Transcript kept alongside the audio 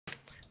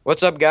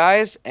What's up,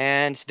 guys?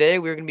 And today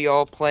we're going to be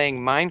all playing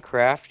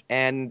Minecraft,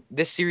 and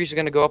this series is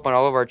going to go up on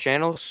all of our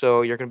channels,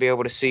 so you're going to be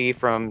able to see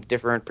from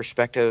different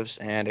perspectives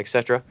and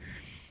etc.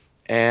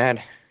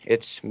 And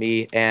it's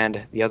me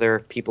and the other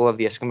people of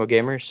the Eskimo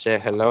Gamers. Say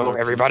hello, Other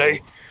everybody.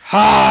 people.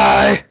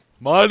 Hi!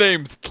 My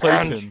name's And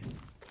Clayton,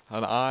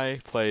 and I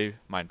play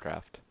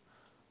Minecraft.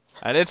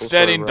 And it's Cool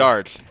story, getting bro.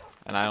 dark,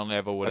 and I only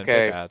have a wooden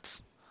Okay.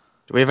 pickaxe.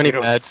 Do we have any We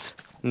don't- beds?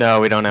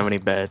 No, we don't have any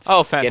beds.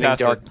 Oh,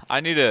 fantastic! dark.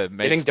 I need to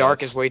make Getting dark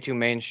stuff. is way too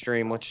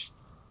mainstream. Let's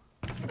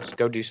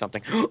go do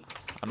something. I'm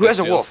Who has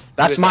a gonna wolf? steal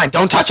That's Who is mine. that?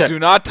 Don't touch it. Do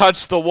not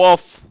touch the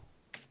wolf.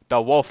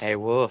 The wolf. Hey,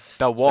 wolf.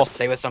 The wolf. Let's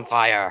play with some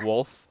fire.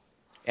 Wolf.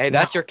 Hey,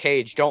 that's your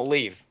cage. Don't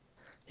leave.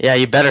 Yeah,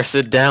 you better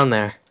sit down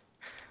there.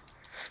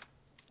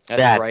 That's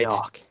Bad right.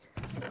 dog.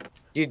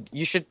 Dude,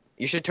 you should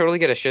totally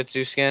get a Shih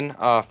Tzu skin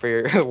for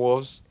your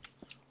wolves.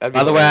 That'd be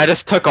By the way, I hilarious.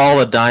 just took all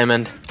the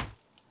diamond.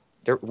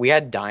 We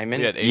had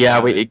diamond. We had 8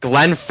 Yeah, diamond.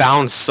 Glenn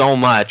found so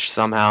much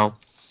somehow.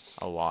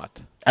 A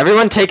lot.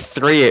 Everyone take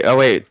 3. Oh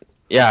wait,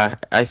 yeah,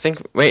 I think.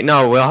 Wait,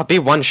 no, we'll be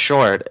 1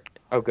 short.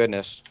 Oh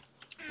goodness,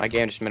 my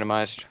game just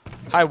minimized.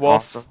 Hi,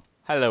 wolf. Awesome.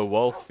 Hello,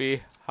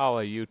 Wolfie. How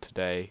are you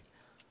today?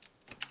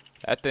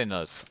 That thing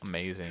is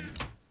amazing.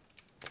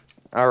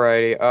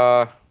 Alrighty.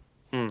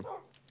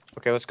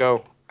 Okay, let's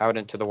go out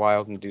into the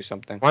wild and do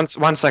something.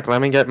 One sec. Let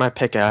me get my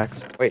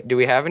pickaxe. Wait, do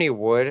we have any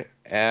wood?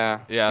 Yeah,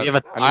 We have a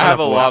I ton have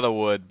a of wood. lot of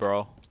wood,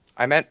 bro.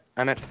 I meant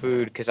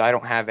food because I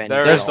don't have any.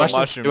 There There's is at the all.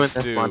 mushroom mushroom stew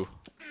in this one.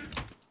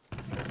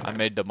 stew. I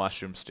made the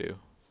mushroom stew.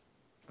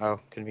 Oh,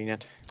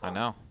 convenient. I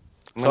know.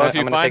 I'm So gonna- if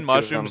you I'm gonna take find 2 of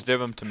mushrooms, them. give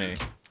them to me.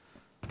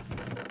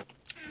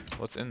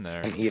 What's in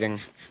there? I'm eating.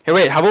 Hey,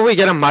 wait. How about we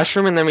get a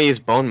mushroom and then we use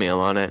bone meal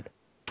on it?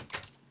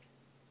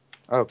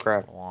 Oh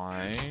crap.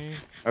 Why?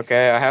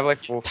 Okay, I have like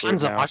full food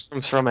Tons of now.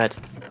 mushrooms from it.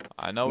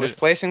 I know I'm just it,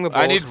 placing the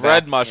I bowls need back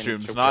red in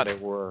mushrooms, to where not- they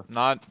were.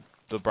 not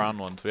the brown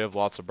ones. We have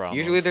lots of brown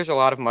Usually ones. there's a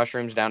lot of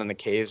mushrooms down in the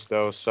caves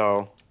though,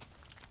 so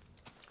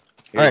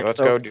here, Alright, let's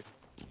so- go do.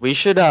 We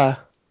should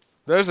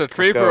There's a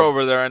creeper go.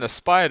 over there and a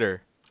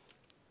spider.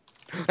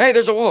 Hey,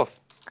 there's a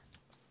wolf.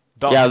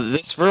 Dump. Yeah,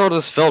 this world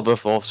is filled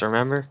with wolves.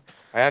 Remember?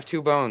 I have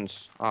 2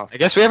 bones. Oh, I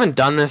guess we haven't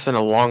done this in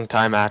a long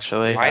time,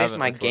 actually. why does haven't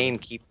my recorded. game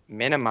keep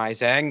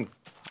minimizing?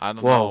 I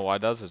don't Whoa. know. Why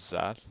does it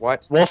that?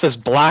 What? Wolf is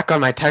black on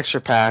my texture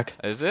pack.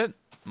 Is it?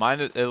 Mine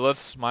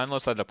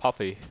looks like a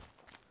puppy.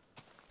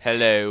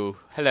 Hello.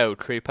 Hello,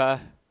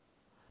 creeper.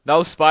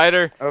 No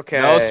spider.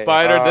 Okay. No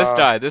spider. This uh,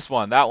 guy. This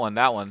one. That one.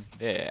 That one.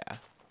 Yeah.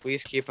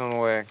 Please keep him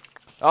away.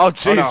 Oh Oh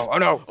jeez. no! Oh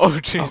no! Oh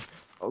jeez.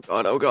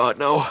 Oh god,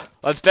 no.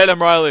 Let's dead him,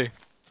 Riley.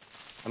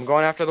 I'm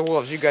going after the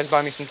wolves. You guys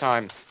buy me some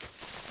time.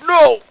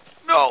 No!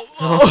 No!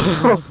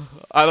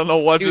 I don't know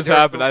what Dude, just there-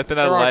 happened. I think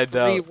I there are lied 3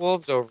 down.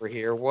 wolves over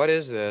here. What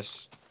is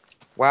this?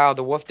 Wow,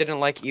 the wolf didn't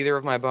like either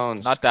of my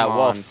bones. Not that Come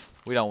wolf. on.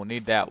 We don't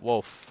need that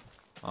wolf.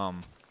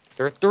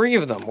 There are 3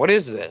 of them. What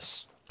is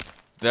this?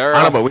 They're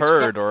I a don't know, but we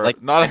should herd, get, or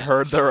like, not a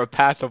herd. They're a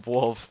pack of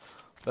wolves.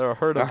 They're a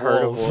herd A of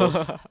herd of wolves.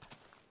 wolves.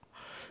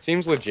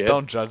 Seems legit.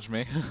 Don't judge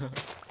me.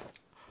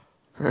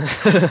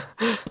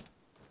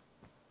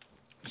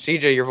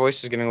 CJ, your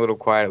voice is getting a little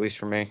quiet, at least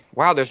for me.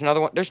 Wow, there's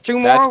another one. There's 2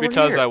 more That's over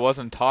because here. I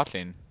wasn't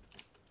talking.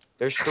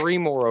 There's 3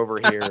 more over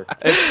here.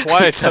 It's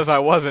quiet because I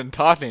wasn't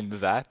talking,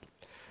 Zach.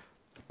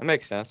 That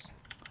makes sense.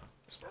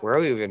 Where are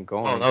we even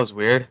going? Oh, that was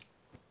weird.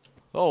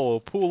 Oh, a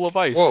pool of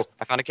ice. Whoa,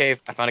 I found a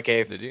cave. I found a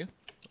cave. Did you?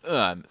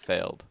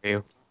 Failed.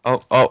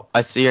 Oh,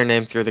 I see your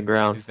name through the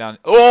ground. He's down.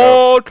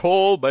 Oh,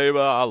 troll, baby.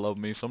 I love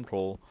me some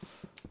troll.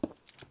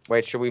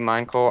 Wait, should we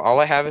mine coal? All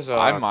I have is a...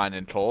 I'm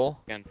mining troll.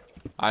 again.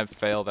 I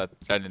failed at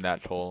getting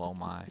that troll. Oh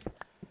my.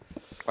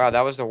 Wow,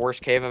 that was the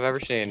worst cave I've ever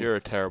seen. You're a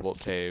terrible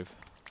cave.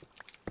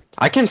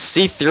 I can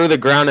see through the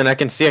ground and I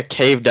can see a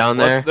cave down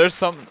there. There's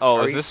some. Oh,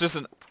 Are is you- this just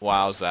an?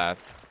 Wow, Zach.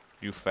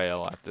 You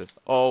fail at this.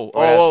 Oh,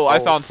 Oh, yes. oh, I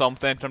Oh. found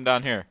something. Come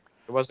down here.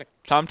 It wasn't...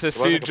 Time to It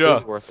see wasn't ya.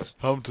 completely worthless.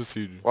 Come to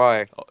see ya.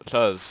 Why?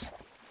 Cause.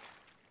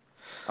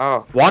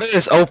 Oh, Water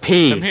is OP.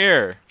 Come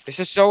here. this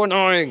is so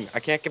annoying. I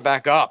can't get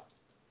back up.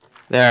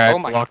 There, Oh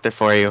I my- blocked it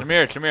for you. Come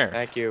here. Come here.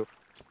 Thank you.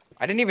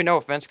 I didn't even know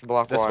a fence could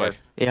block This water. way.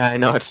 Yeah, I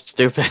know, it's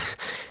stupid.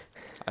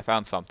 I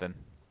found something.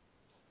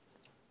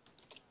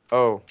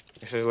 Oh,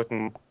 this is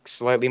looking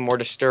slightly more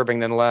disturbing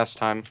than last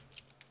time.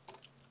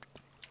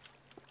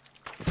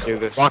 Let's do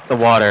this. Block the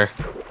water.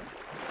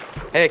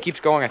 Hey, it keeps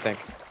going, I think.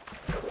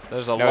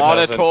 There's a No, it lot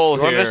of doesn't. troll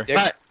You wanna here. just dig-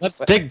 Alright, let's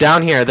dig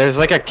down here. There's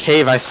like a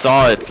cave. I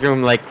saw it through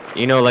like,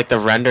 you know, like the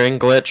rendering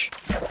glitch.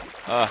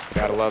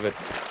 Gotta love it.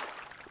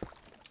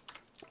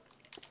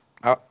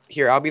 Oh,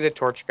 here, I'll be the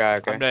torch guy,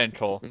 okay? I'm getting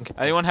troll. Okay.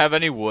 Anyone have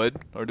any wood,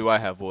 or do I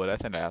have wood? I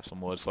think I have some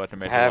wood, so I can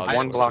I make a have lot of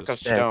 1 block of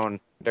torches. stone.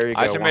 There you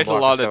go, I can 1 make a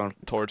block lot of stone.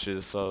 of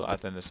torches, so I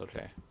think it's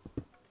okay.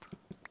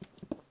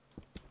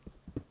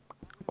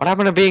 What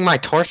happened to being my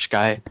torch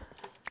guy?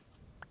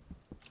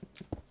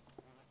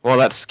 Well,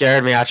 that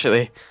scared me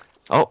actually.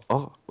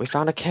 Oh, we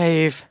found a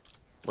cave.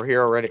 We're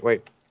here already.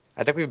 Wait,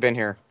 I think we've been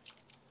here.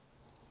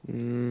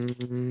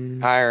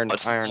 Mm, Iron,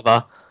 what's iron.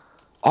 lava?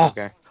 Oh,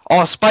 Okay.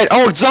 oh, spider!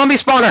 Oh, zombie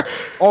spawner!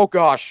 Oh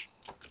gosh.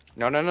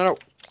 No.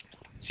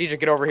 CJ,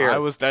 get over here. I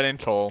was dead in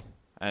troll,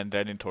 And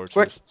then in Quick,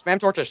 torches. spam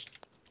torches.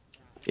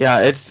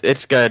 Yeah,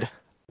 it's good.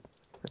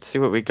 Let's see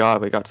what we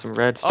got. We got some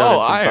redstone Oh,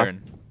 and some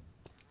iron.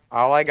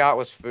 All I got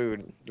was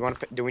food. You want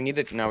to? Do we need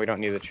it? No, we don't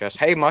need the chest.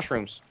 Hey,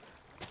 mushrooms.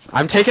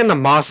 I'm taking the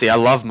mossy. I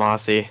love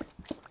mossy.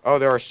 Oh,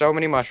 there are so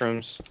many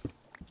mushrooms.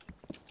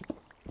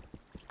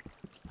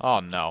 Oh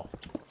no.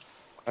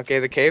 Okay,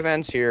 the cave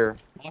ends here.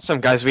 Awesome,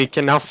 guys. We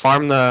can now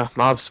farm the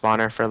mob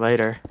spawner for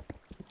later.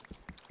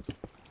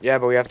 Yeah,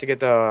 but we have to get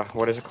the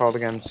what is it called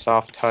again?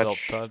 Soft touch.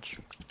 Self touch.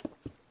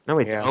 No,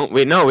 we Yeah.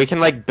 don't. We can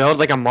like build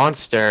like a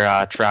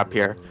monster trap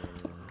here.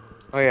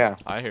 Oh yeah.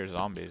 I hear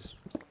zombies.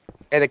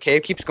 Hey, the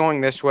cave keeps going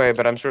this way,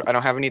 but I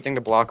don't have anything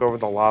to block over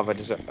the lava.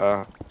 Does it?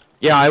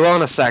 Yeah, I will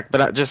in a sec.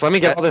 But just let me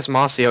get all this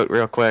mossy out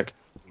real quick.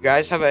 You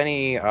guys have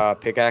any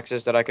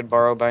pickaxes that I could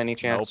borrow by any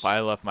chance? Nope, I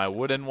left my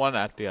wooden one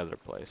at the other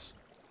place.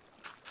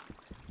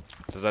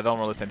 Because I don't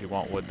really think you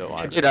want wood though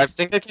either. Dude, I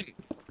think I can.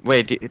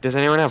 Wait, does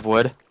anyone have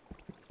wood?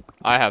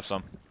 I have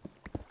some.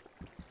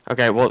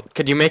 Okay, well,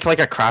 could you make like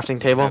a crafting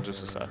table? Yeah,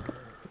 just a sec.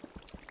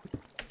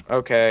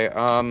 Okay.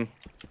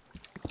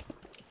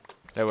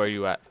 Hey, where are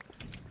you at?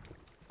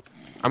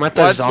 I'm at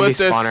the What's zombie with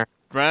this spawner.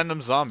 random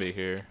zombie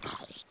here?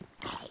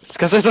 It's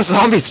because there's a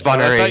zombie I spawner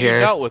thought right you here.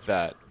 dealt with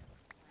that.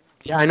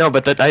 Yeah, I know,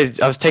 but I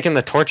was taking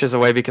the torches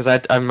away because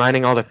I'm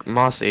mining all the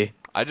mossy.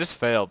 I just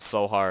failed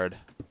so hard.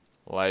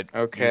 Like,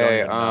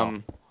 Okay. you don't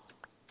even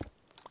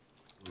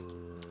know.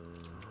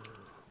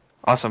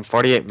 Awesome,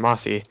 48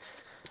 mossy.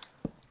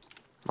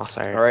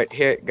 Mossy. All right,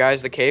 here,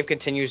 guys. The cave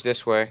continues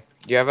this way.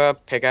 Do you have a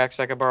pickaxe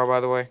I could borrow, by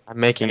the way? I'm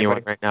making you one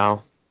Anybody? right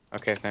now.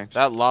 Okay, thanks.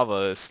 That lava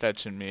is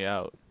stretching me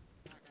out.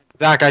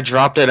 Zach, I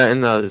dropped it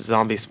in the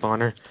zombie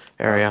spawner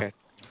area. Okay.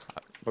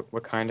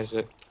 What kind is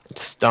it?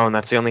 It's stone.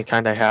 That's the only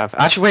kind I have.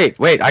 Actually,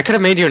 wait. I could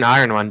have made you an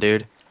iron one,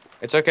 dude.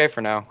 It's okay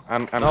for now.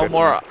 I'm No good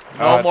more, for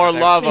now. no it's more okay.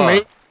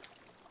 lava.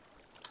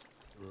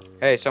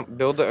 Hey,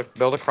 build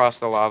across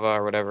the lava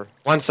or whatever.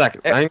 1 sec.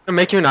 Hey, I'm gonna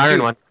make you an iron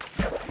dude. one.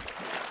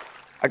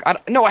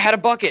 No, I had a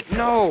bucket.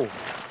 No.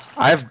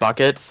 I have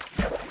buckets.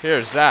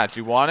 Here, Zach,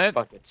 you want it?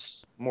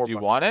 Buckets. More. Do you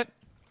buckets. want it?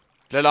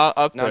 Get on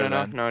up No, there, no,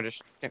 no, then. no.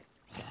 Just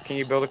can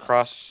you build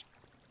across?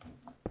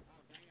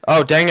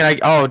 Oh dang it! I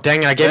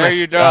gave There my.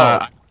 you go.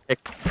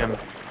 Him.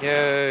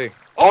 Yay!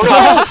 Oh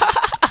no!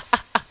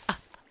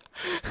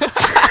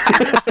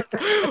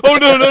 Oh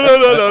no no no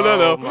no no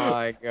no Oh no!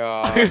 my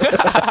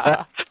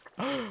god!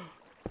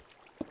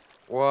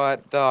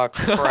 What the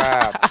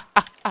crap?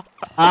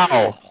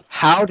 How?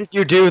 How did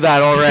you do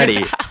that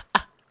already?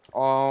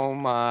 Oh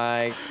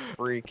my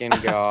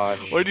freaking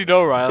gosh! Where'd you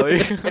know,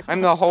 Riley?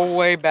 I'm the whole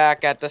way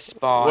back at the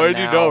spawn. Where'd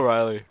you now. know,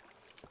 Riley?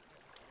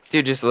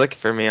 Dude, just look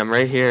for me. I'm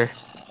right here.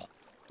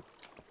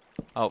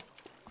 Oh,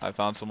 I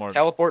found some more.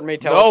 Teleport me.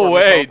 Teleport me,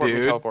 way, teleport me,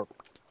 dude. teleport.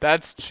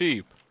 That's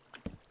cheap,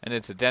 and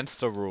it's against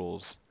the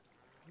rules.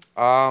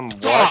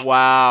 What?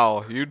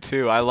 Wow, you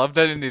too. I love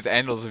that in these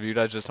angles of you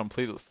that just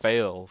completely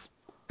fails.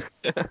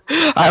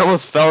 I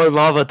almost fell in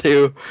lava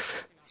too.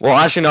 Well,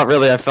 actually, not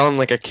really. I fell in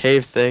like a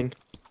cave thing.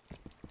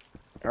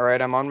 All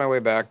right, I'm on my way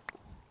back.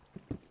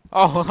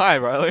 Oh, hi,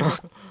 Riley.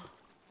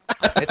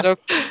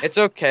 It's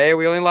okay.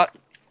 We only lot.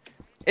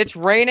 It's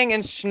raining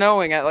and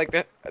snowing at like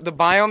the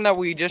biome that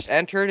we just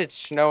entered. It's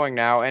snowing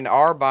now, and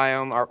our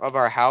biome of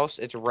our house,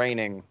 it's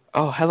raining.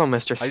 Oh, hello,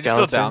 Mr. Are you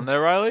Skeleton. still down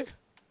there, Riley?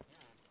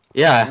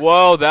 Yeah.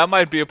 Whoa, that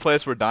might be a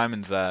place where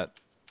Diamond's at.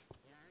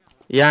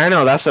 Yeah, I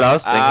know. That's what I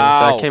was thinking. So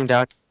Ow. I came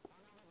down.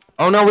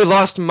 Oh no, we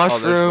lost Oh,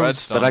 mushrooms. there's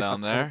redstone but I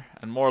down there,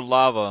 and more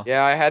lava.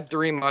 Yeah, I had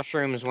 3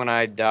 mushrooms when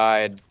I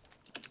died.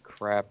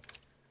 Crap.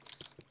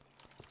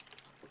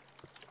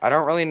 I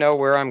don't really know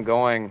where I'm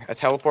going. A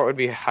teleport would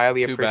be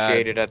highly Too bad.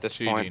 appreciated at this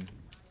point. Cheating.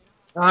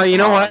 Oh, you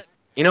know what?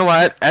 You know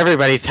what?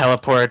 Everybody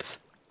teleports.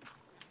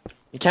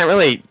 You can't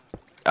really.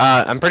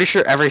 I'm pretty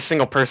sure every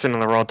single person in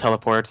the world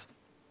teleports.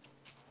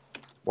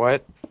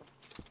 What?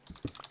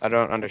 I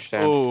don't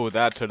understand. Oh,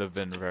 that could have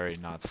been very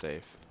not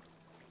safe.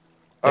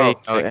 There Oh, you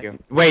go. thank you.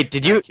 Wait,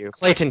 did Thank you.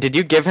 Clayton? Did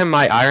you give him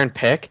my iron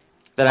pick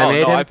that I Oh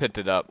made no, him? I picked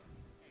it up.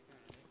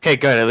 Okay,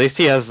 good. At least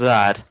he has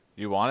that.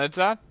 You want it,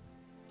 Zach?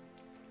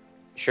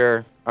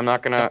 Sure. I'm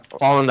not gonna.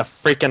 Fall in the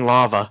freaking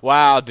lava.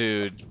 Wow,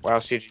 dude. Wow,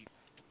 CG.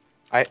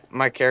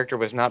 My character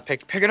was not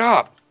pick. Pick it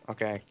up.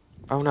 Okay.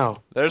 Oh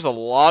no. There's a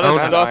lot of Oh,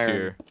 stuff iron.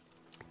 here.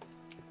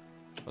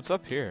 What's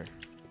up here?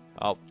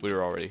 Oh, we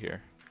were already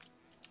here.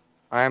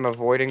 I am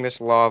avoiding this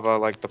lava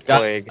like the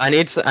Guys,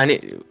 plague. I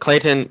need.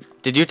 Clayton,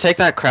 did you take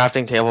that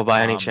crafting table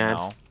by any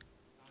chance? No.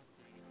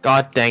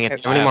 God dang it! Hey,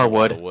 How many I more have a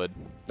lot wood?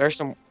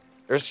 of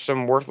There's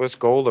some worthless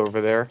gold over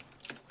there.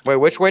 Wait,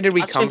 which way did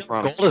we Actually, come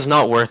from? Gold is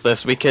not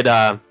worthless. We could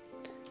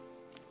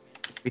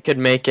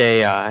make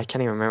a. I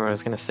can't even remember what I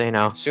was gonna say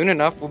now. Soon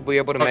enough, we'll be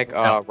able to make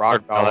No,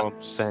 rock no,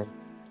 golems. saying.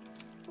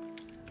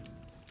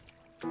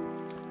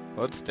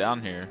 What's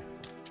down here?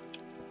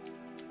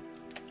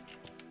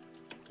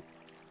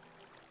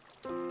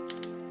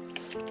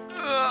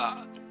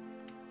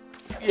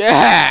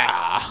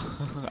 Yeah!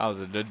 That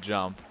was a good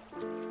jump.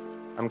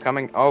 I'm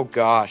coming. Oh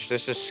gosh,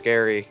 this is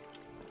scary.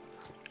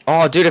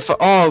 Oh, dude,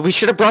 we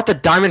should have brought the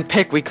diamond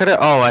pick. We could have.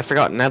 Oh, I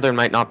forgot. Nether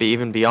might not be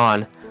even be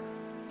on.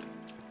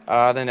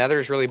 The Nether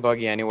is really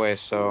buggy anyway,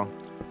 so.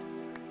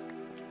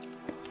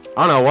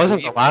 Oh no, it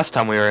wasn't the last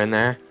time we were in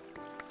there.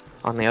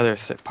 On the other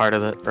part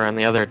of it, or on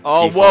the other.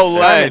 Oh, default whoa, server.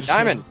 ledge.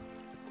 Diamond.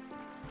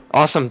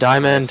 Awesome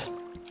diamond.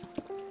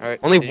 All right.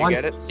 Only did one. You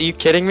get it? Are you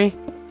kidding me?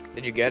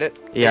 Did you get it?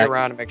 Yeah. Dig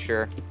around to make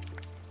sure.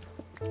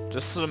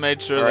 Just to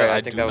make sure Alright, that I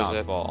I think do that was not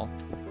it. fall.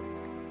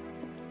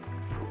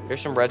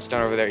 There's some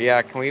redstone over there.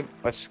 Yeah.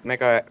 Let's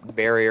make a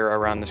barrier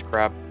around this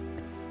crap.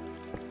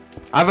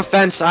 I have a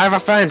fence. I have a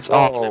fence.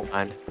 Whoa. Oh, never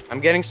mind. I'm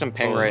getting some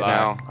ping So was right I.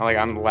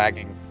 now. I'm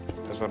lagging.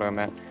 That's what I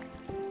meant.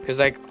 Cause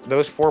like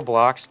those 4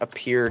 blocks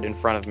appeared in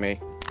front of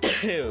me.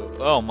 Ew.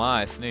 Oh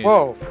my, sneeze.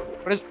 Whoa!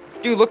 What is?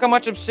 Dude, look how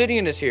much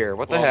obsidian is here.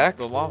 What the Well, heck?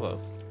 The lava.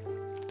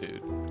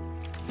 Dude.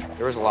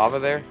 There was lava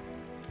there.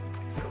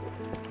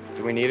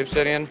 Do we need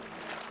obsidian?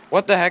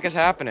 What the heck is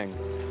happening?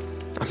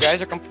 You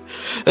guys are.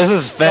 This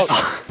is fail.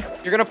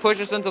 You're gonna push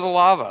us into the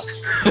lava.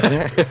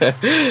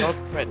 Oh,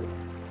 quit.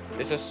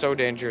 This is so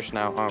dangerous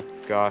now. Oh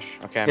gosh.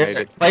 Okay, I made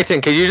it.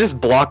 Clayton, could you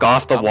just block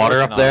off the I'm water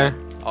working up on there?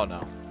 it. Oh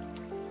no.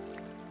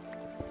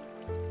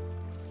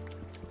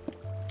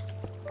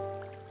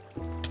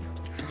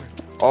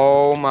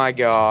 Oh my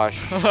gosh.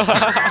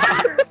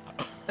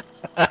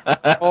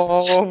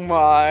 Oh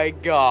my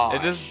gosh.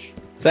 It just.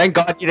 Thank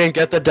God you didn't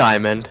get the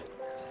diamond.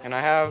 Can I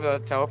have a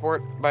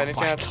teleport by any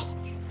chance?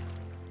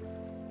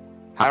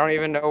 I don't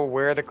even know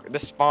where the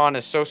spawn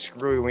is so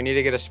screwy. We need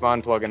to get a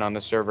spawn plugin on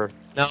the server.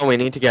 No, we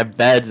need to get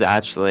beds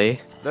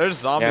actually. There's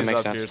zombies makes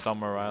up sense. here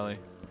somewhere, Riley.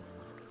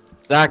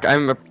 Zach,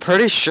 I'm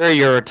pretty sure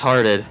you're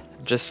retarded.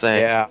 Just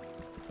saying. Yeah.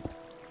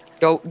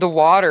 The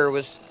water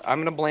was. I'm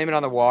gonna blame it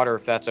on the water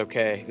if that's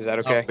okay. Is that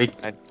okay?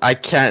 I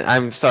can't.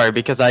 I'm sorry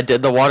because I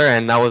did the water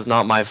and that was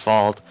not my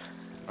fault.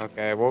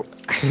 Okay. Well.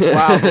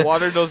 Wow, the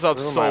water goes up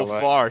Ruin my so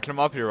life. far. Come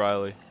up here,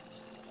 Riley.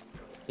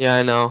 Yeah,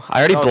 I know. I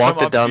already No, blocked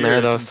come it up down here.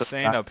 there though. It's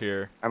insane up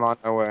here. I'm on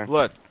my way.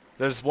 Look,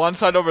 there's one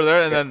side over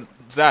there, and then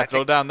Zach,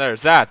 go down there.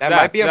 Zach, That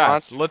Zach, might be a Zach,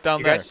 monster. look down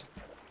You there. guys-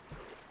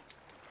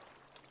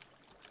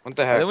 What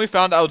the And heck? then we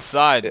found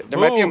outside. There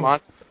might be a Move.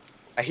 monster.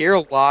 I hear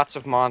lots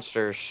of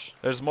monsters.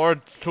 There's more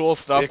cool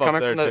stuff They're up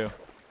coming there from the- too.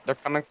 They're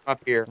coming from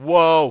up here.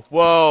 Whoa,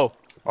 whoa,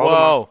 All the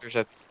whoa, monsters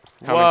are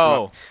coming whoa.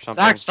 from up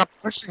something. Zach, stop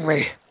pushing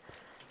me.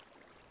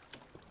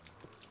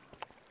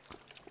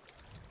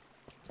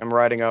 I'm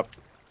riding up.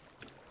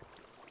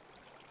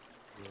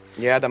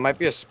 Yeah, that might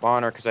be a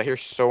spawner because I hear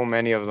so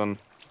many of them.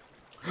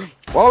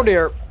 Whoa,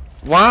 dear.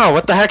 Wow,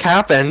 what the heck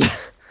happened?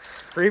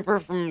 Creeper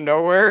from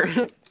nowhere.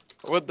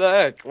 What the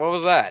heck? What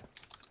was that?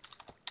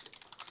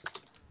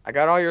 I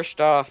got all your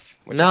stuff.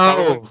 which is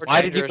probably No, more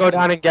why did you dangerous go than-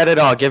 down and get it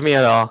all? Give me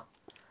it all.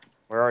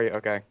 Where are you?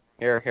 Okay.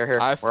 Here.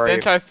 I Where are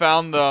think you? I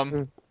found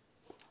them.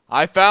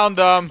 I found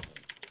them.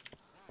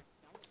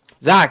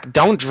 Zach,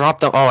 don't drop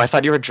them. Oh, I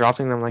thought you were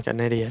dropping them like an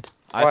idiot.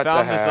 I What the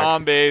found the heck?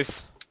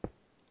 zombies.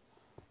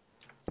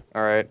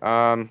 All right.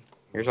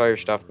 Here's all your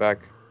stuff back.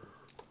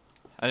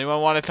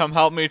 Anyone want to come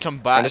help me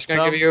combat I'm just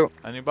gonna them? give you.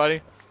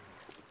 Anybody?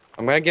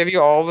 I'm gonna give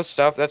you all the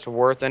stuff that's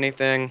worth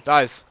anything.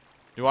 Guys,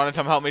 you want to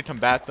come help me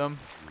combat them?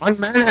 1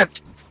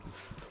 minute.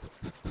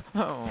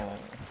 Oh,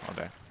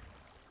 okay.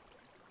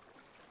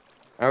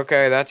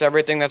 Okay, that's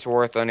everything that's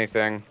worth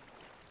anything.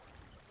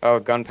 Oh,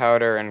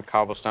 gunpowder and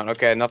cobblestone.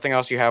 Okay, nothing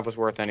else you have was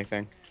worth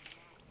anything.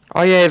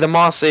 Oh yay, the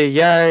mossy.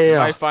 Yeah.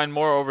 Might find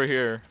more over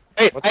here.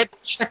 Wait, What's- I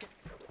check.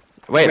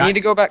 Wait, We need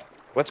to go back.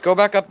 Let's go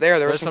back up there.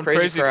 There was There's some some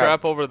crazy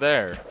crap over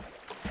there.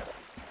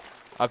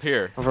 Up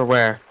here. over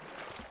where?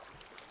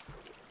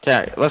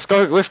 Okay, let's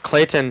go with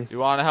Clayton. You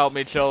want to help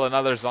me kill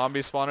another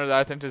zombie spawner that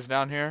I think is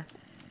down here?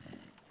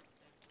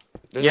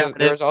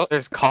 There's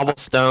There's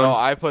cobblestone. No,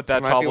 I put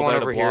that there might be cobble one there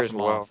to over here block as them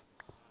well. off.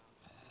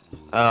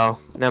 Oh,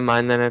 never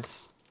mind. Then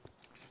it's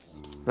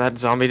that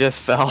zombie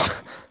just fell.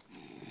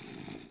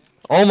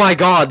 Oh my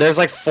God! There's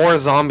like 4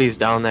 zombies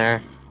down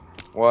there.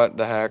 What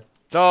the heck?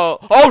 No.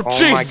 Oh, Oh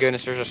jeez! my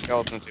goodness, there's a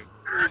skeleton too.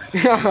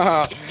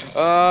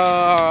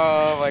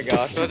 Oh my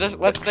gosh. So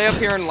let's stay up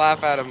here and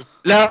laugh at him.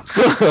 No.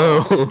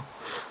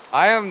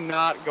 I am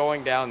not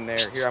going down there.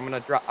 Here, I'm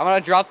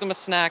gonna drop them a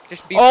snack.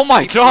 Just be Oh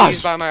my be gosh!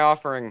 pleased by my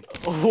offering.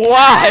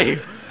 Why?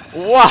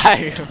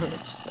 Why?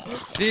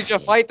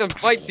 Sieja, fight them.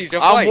 Fight, Sieja,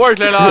 I'm fight.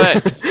 working on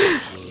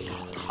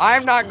it.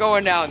 I'm not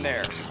going down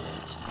there.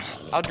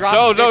 I'll drop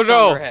No, sticks no, on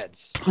no. their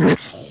heads.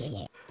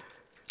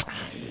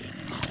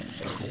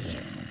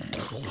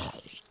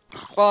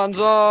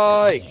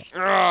 Bonsai!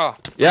 Ugh.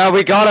 Yeah,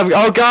 we got him.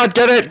 Oh God,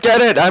 get it,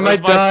 get it. I Where's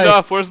might my die.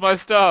 stuff? Where's my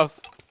stuff?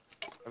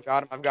 I've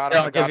got him, I've got Yeah,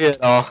 him, I'll I've got give you him.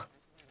 it all.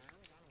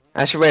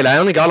 Actually, wait. I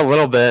only got a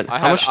little bit. I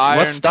How had much? iron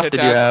What stuff did you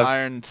pickaxe, have?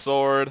 iron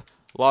sword,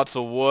 lots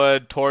of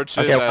wood, torches.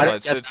 Okay, I why had don't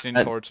like you get 16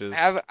 that? torches. I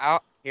have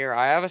out here,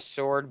 I have a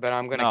sword, but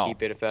I'm gonna No,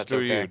 keep it if that's screw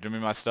okay. you. Give me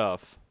my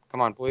stuff.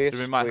 Come on, please, Give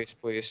me my-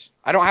 please.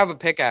 I don't have a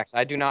pickaxe.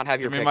 I do not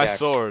have your Give me my pickaxe.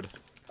 sword.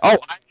 Oh,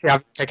 I actually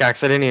have a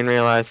pickaxe. I didn't even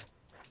realize.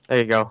 There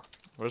you go.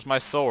 Where's my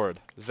sword?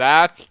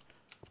 Zach?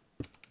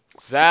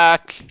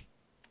 Zach?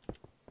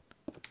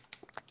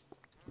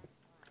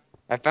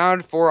 I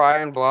found 4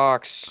 iron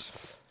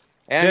blocks.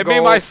 And Give me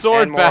gold my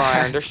sword and more back.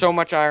 Iron. There's so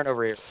much iron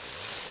over here.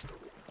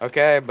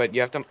 Okay, but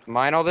you have to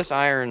mine all this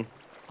iron.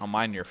 I'll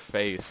mine your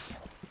face.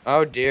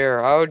 Oh dear,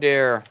 oh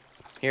dear.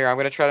 Here, I'm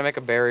gonna try to make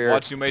a barrier.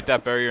 Watch you make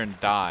that barrier and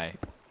die.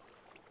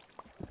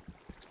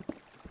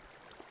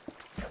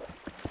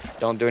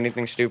 Don't do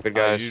anything stupid,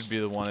 guys. You'd be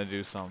the one to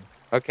do something.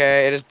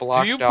 Okay, it is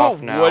blocked Do you off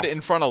put now. wood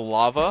in front of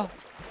lava?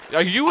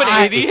 Are you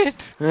an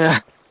idiot?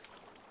 That's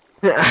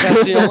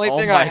the only Oh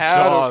thing my I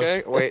had, gosh.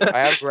 okay? Wait,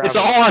 I have gravel. It's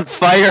all on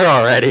fire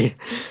already.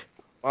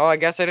 Well, I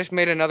guess I just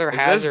made another Is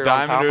this hazard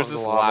on diamond top or of is the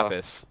this lava.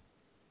 lapis?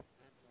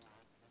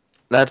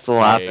 That's the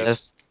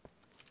lapis.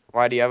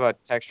 Why, do you have a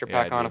texture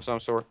Yeah, pack I on do. of some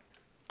sort?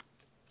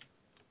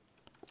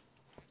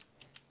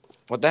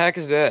 What the heck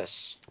is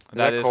this?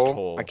 That that is coal?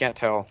 coal. I can't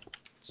tell.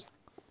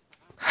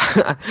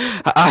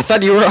 I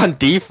thought you were on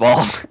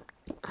default.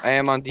 I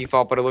am on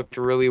default, but it looked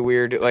really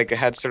weird. Like, it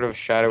had sort of a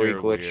shadowy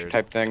You're glitch weird.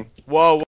 type thing. Whoa.